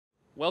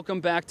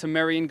Welcome back to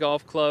Merion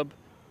Golf Club,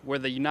 where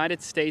the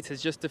United States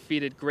has just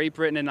defeated Great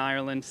Britain and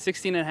Ireland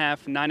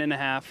 16.5,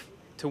 9.5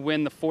 to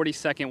win the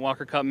 42nd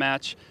Walker Cup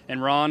match.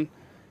 And Ron,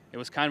 it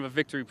was kind of a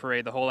victory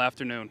parade the whole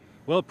afternoon.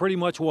 Well, it pretty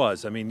much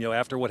was. I mean,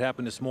 after what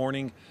happened this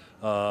morning,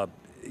 yeah,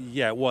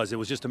 it was. It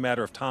was just a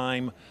matter of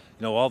time.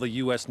 All the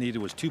U.S.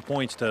 needed was 2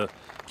 points to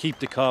keep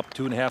the cup,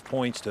 2.5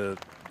 points to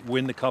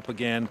win the cup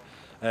again.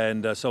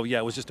 And so, yeah,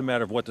 it was just a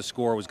matter of what the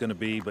score was going to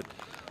be. But,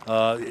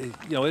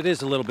 it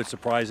is a little bit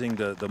surprising,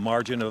 the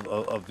margin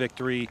of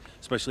victory,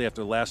 especially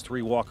after the last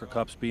 3 Walker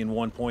Cups being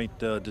 1-point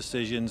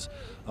decisions.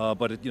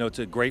 But, it's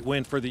a great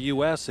win for the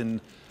U.S. And,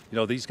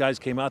 these guys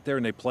came out there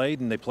and they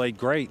played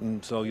great.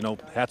 And so,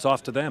 hats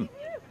off to them.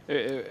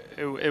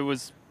 It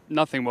was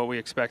nothing what we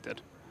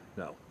expected.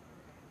 No.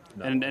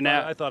 And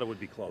I thought it would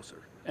be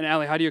closer. And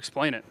Ali, how do you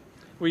explain it?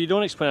 Well, you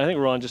don't explain it. I think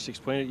Ron just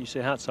explained it. You say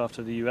hats off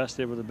to the U.S.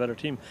 They were the better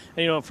team.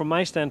 And, from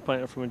my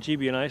standpoint, or from a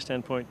GB&I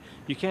standpoint,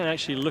 you can't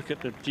actually look at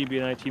the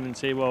GB&I team and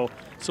say, well,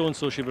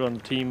 so-and-so should have been on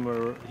the team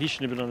or he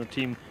shouldn't have been on the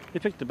team. They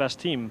picked the best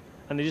team,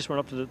 and they just went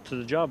up to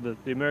the job.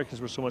 The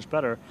Americans were so much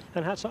better.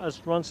 And hats off,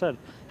 as Ron said,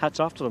 hats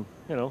off to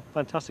them.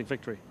 Fantastic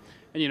victory.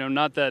 And,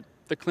 not that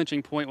the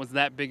clinching point was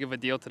that big of a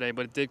deal today,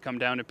 but it did come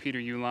down to Peter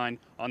Uihlein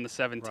on the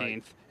 17th.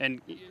 Right. And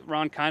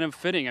Ron, kind of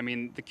fitting. I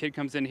mean, the kid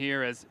comes in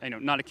here as,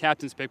 not a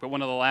captain's pick, but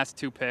one of the last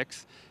 2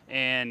 picks,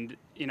 and,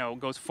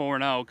 goes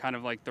 4-0, kind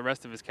of like the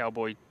rest of his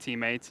Cowboy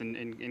teammates,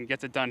 and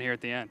gets it done here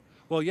at the end.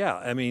 Well, yeah.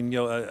 I mean,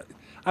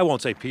 I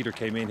won't say Peter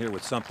came in here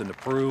with something to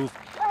prove.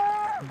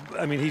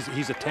 I mean,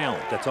 he's a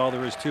talent. That's all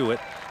there is to it.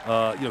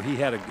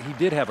 He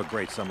did have a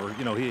great summer.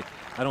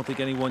 I don't think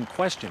anyone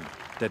questioned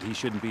that he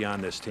shouldn't be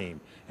on this team.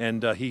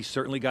 And he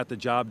certainly got the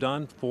job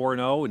done,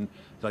 4-0, and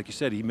like you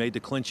said, he made the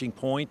clinching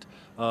point.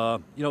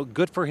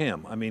 Good for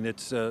him. I mean,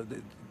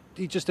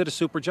 he just did a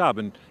super job.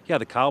 And yeah,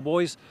 the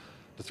Cowboys,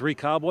 the 3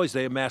 Cowboys,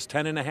 they amassed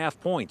 10.5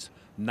 points.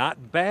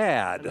 Not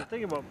bad. And the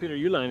thing about Peter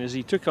Uihlein is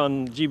he took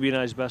on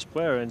GB&I's best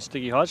player in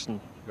Stiggy Hodgson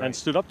and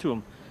stood up to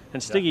him.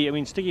 And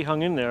Stiggy, Stiggy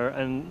hung in there,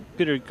 and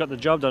Peter got the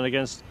job done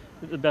against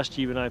the best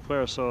GB&I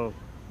player. So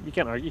you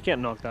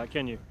can't knock that,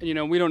 can you?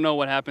 We don't know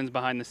what happens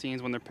behind the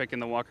scenes when they're picking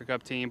the Walker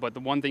Cup team, but the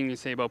one thing you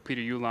say about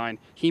Peter Uihlein,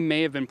 he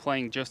may have been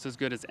playing just as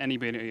good as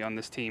anybody on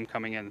this team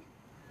coming in.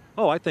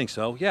 Oh, I think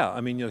so. Yeah.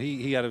 I mean,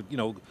 he had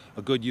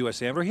a good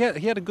U.S. amateur.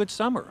 He had a good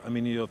summer. I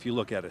mean, if you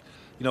look at it,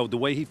 the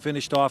way he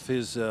finished off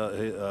his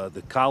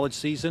the college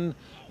season,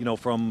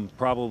 from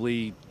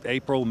probably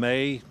April,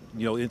 May,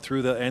 in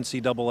through the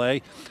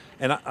NCAA.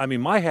 And I mean,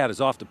 my hat is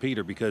off to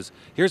Peter, because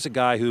here's a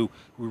guy who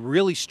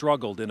really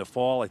struggled in the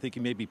fall. I think he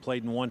maybe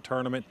played in 1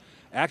 tournament.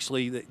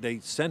 Actually, they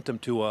sent him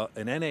to an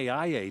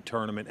NAIA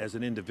tournament as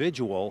an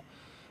individual,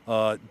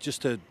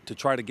 just to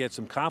try to get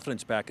some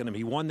confidence back in him.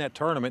 He won that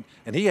tournament,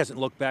 and he hasn't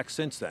looked back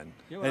since then.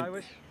 I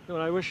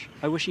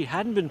wish he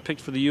hadn't been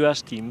picked for the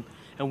U.S. team,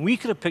 and we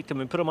could have picked him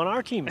and put him on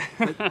our team.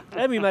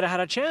 Then we might have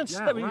had a chance.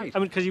 Yeah, right.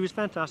 Because he was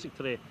fantastic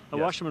today. I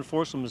watched him in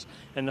foursomes,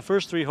 and the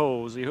first 3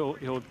 holes, he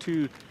held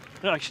 2.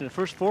 No, actually, the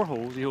first 4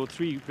 holes, he held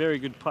 3 very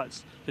good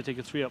putts to take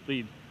a 3-up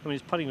lead. I mean,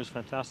 his putting was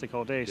fantastic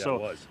all day. Yeah, so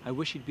it was. I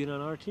wish he'd been on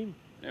our team.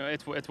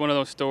 It's one of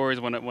those stories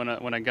when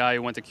a guy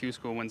who went to Q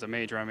school wins a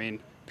major. I mean,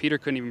 Peter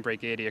couldn't even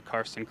break 80 at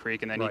Karsten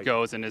Creek, and then he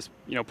goes and is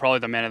probably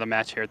the man of the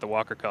match here at the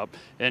Walker Cup.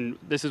 And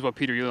this is what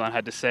Peter Uihlein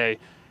had to say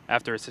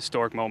after his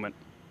historic moment.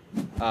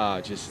 It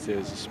was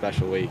a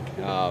special week.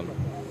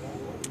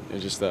 It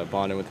was just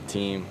bonding with the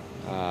team,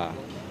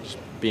 just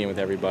being with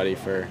everybody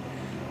for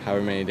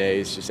however many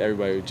days. Just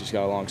everybody just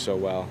got along so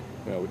well.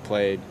 We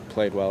played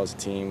well as a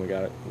team.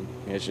 It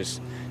was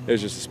just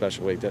a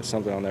special week. That's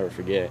something I'll never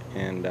forget.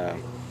 And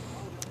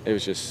it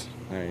was just,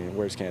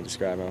 words can't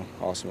describe how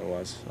awesome it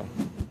was. So.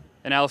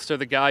 And Alistair,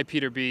 the guy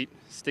Peter beat,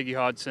 Stiggy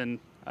Hodgson,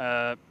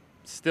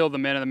 still the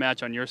man of the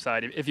match on your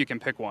side, if you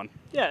can pick one.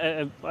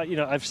 Yeah,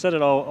 I've said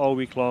it all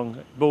week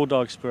long.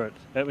 Bulldog spirit.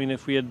 I mean,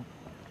 if we had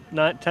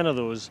 10 of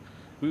those,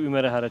 we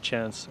might have had a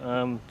chance.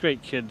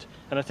 Great kid,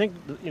 and I think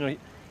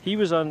he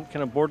was on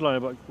kind of borderline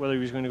about whether he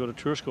was going to go to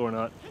tour school or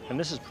not. And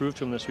this has proved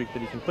to him this week that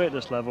he can play at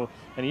this level,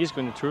 and he is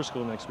going to tour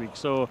school next week.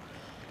 So,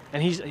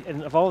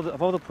 and of all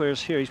the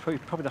players here, he's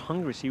probably the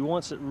hungriest. He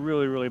wants it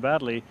really, really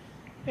badly.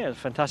 Yeah, a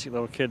fantastic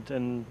little kid,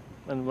 and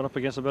went up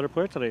against a better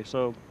player today.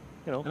 So.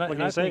 What can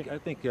you say? I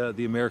think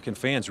the American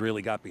fans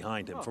really got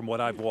behind him, from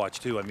what I've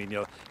watched too. I mean,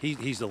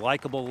 he's a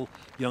likable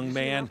young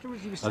man.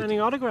 Afterwards, he was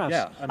signing autographs.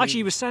 Yeah, actually,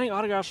 he was signing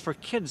autographs for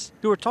kids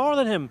who were taller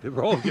than him.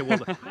 Okay, well,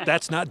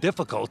 that's not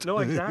difficult. No,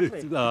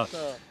 exactly.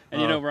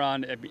 And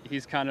Ron,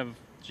 he's kind of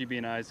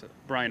GB&I's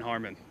Brian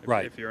Harmon,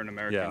 if you're an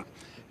American. Yeah.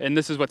 And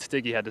this is what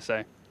Stiggy had to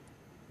say.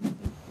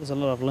 There's a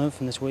lot I've learned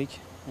from this week.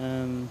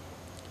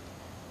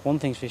 One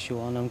thing's for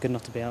sure, and I'm good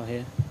enough to be out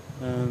here.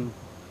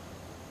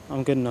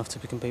 I'm good enough to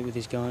compete with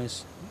these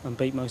guys and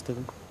beat most of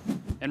them.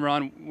 And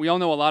Ron, we all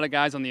know a lot of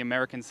guys on the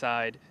American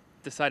side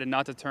decided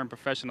not to turn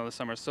professional this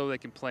summer so they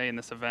can play in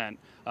this event.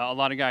 A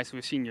lot of guys who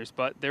are seniors,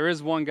 but there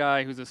is one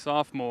guy who's a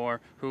sophomore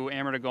who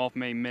amateur golf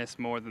may miss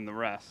more than the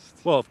rest.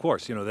 Well, of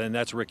course, then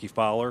that's Rickie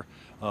Fowler,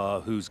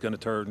 who's going to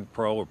turn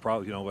pro, or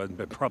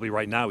probably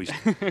right now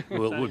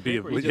would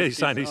be. He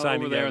signed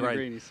again,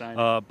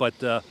 right?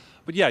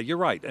 But yeah, you're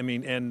right. I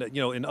mean,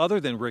 and other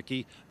than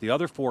Rickie, the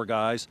other 4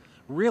 guys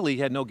really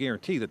had no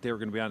guarantee that they were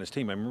going to be on his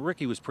team. I mean,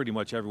 Rickie was pretty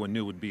much everyone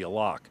knew would be a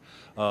lock.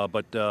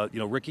 But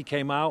Rickie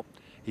came out.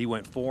 He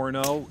went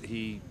 4-0.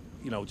 He,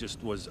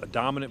 just was a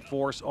dominant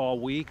force all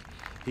week.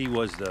 He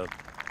was the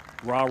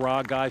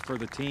rah-rah guy for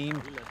the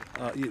team.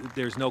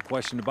 There's no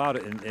question about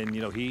it. And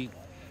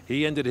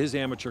he ended his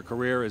amateur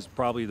career as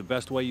probably the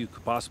best way you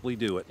could possibly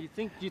do it.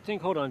 Do you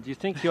think, hold on, do you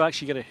think he'll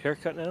actually get a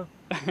haircut now?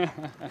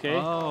 Okay.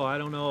 Oh, I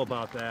don't know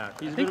about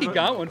that. I think he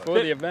got one for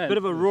the event. Bit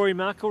of a Rory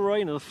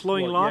McIlroy, the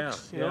flowing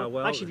locks. Yeah,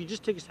 well. Actually, if you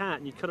just take his hat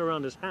and you cut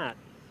around his hat,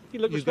 he'd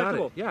look You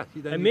respectable. got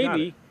it. Yeah, And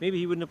maybe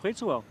he wouldn't have played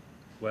so well.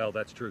 Well,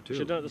 that's true too. Should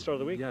have done it at the start of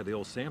the week. Yeah, the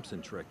old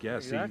Samson trick. Yeah,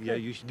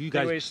 Exactly. See, you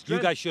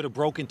guys should have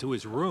broke into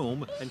his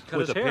room and cut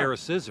with his a hair. pair of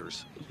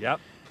scissors. Yep.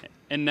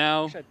 And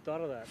now, I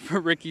thought of that. for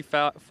Rickie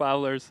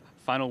Fowler's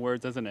final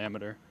words as an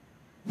amateur.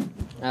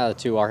 The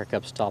 2 Walker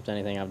Cups topped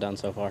anything I've done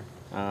so far.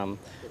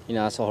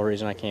 That's the whole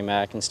reason I came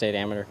back and stayed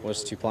amateur,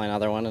 was to play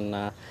another one. And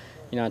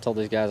I told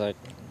these guys,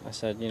 I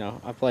said,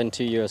 I played in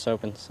 2 U.S.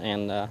 Opens,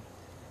 and it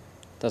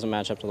doesn't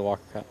match up to the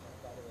Walker Cup.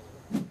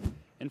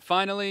 And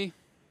finally,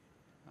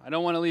 I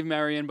don't want to leave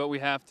Merion, but we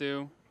have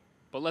to.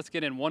 But let's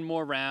get in one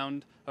more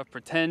round of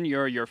pretend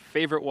you're your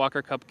favorite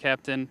Walker Cup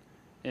captain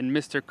in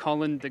Mr.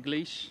 Colin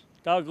Dalglish.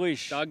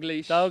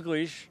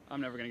 Dalglish.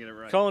 I'm never going to get it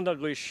right. Colin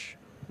Dalglish,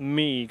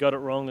 me, got it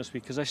wrong this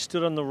week because I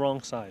stood on the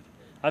wrong side.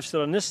 I've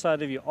stood on this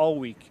side of you all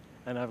week,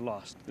 and I've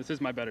lost. This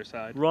is my better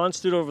side. Ron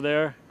stood over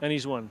there, and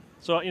he's won.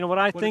 So what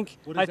I think?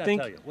 What does that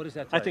tell you? What does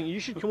that tell I think you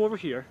should come over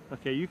here.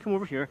 Okay, you come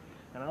over here,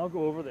 and I'll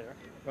go over there,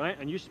 right?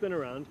 And you spin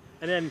around,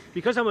 and then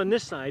because I'm on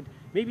this side,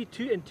 maybe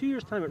in 2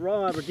 years' time at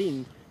Royal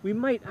Aberdeen, we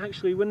might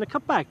actually win the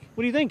cup back.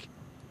 What do you think?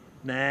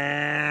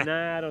 Nah,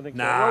 I don't think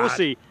so. Nah. Well, we'll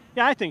see.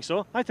 Yeah, I think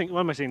so. What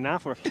am I saying nah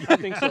for? I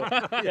think so.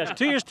 Yes,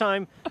 2 years'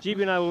 time,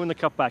 GB and I will win the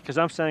cup back because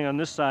I'm standing on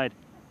this side.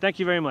 Thank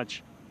you very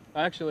much.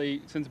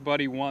 Actually, since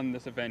Buddy won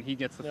this event, he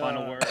gets the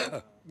final word.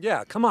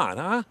 Yeah, come on,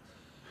 huh?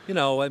 Make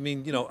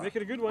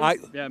it a good one.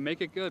 Yeah,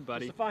 make it good,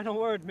 buddy. It's the final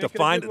word. Make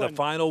The it a good one.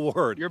 final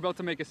word. You're about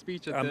to make a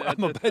speech at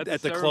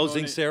the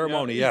closing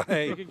ceremony. Yeah.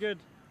 Hey, Make it good.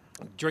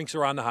 drinks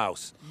are on the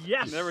house.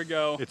 Yes. There we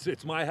go.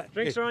 It's my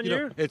Drinks are on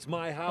you? It's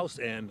my house,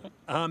 and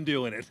I'm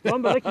doing it. Come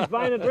on, Buddy. He's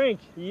buying a drink.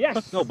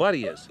 Yes. No,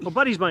 Buddy is. Oh,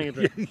 Buddy's buying a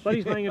drink.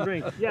 Buddy's buying a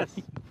drink. Yes.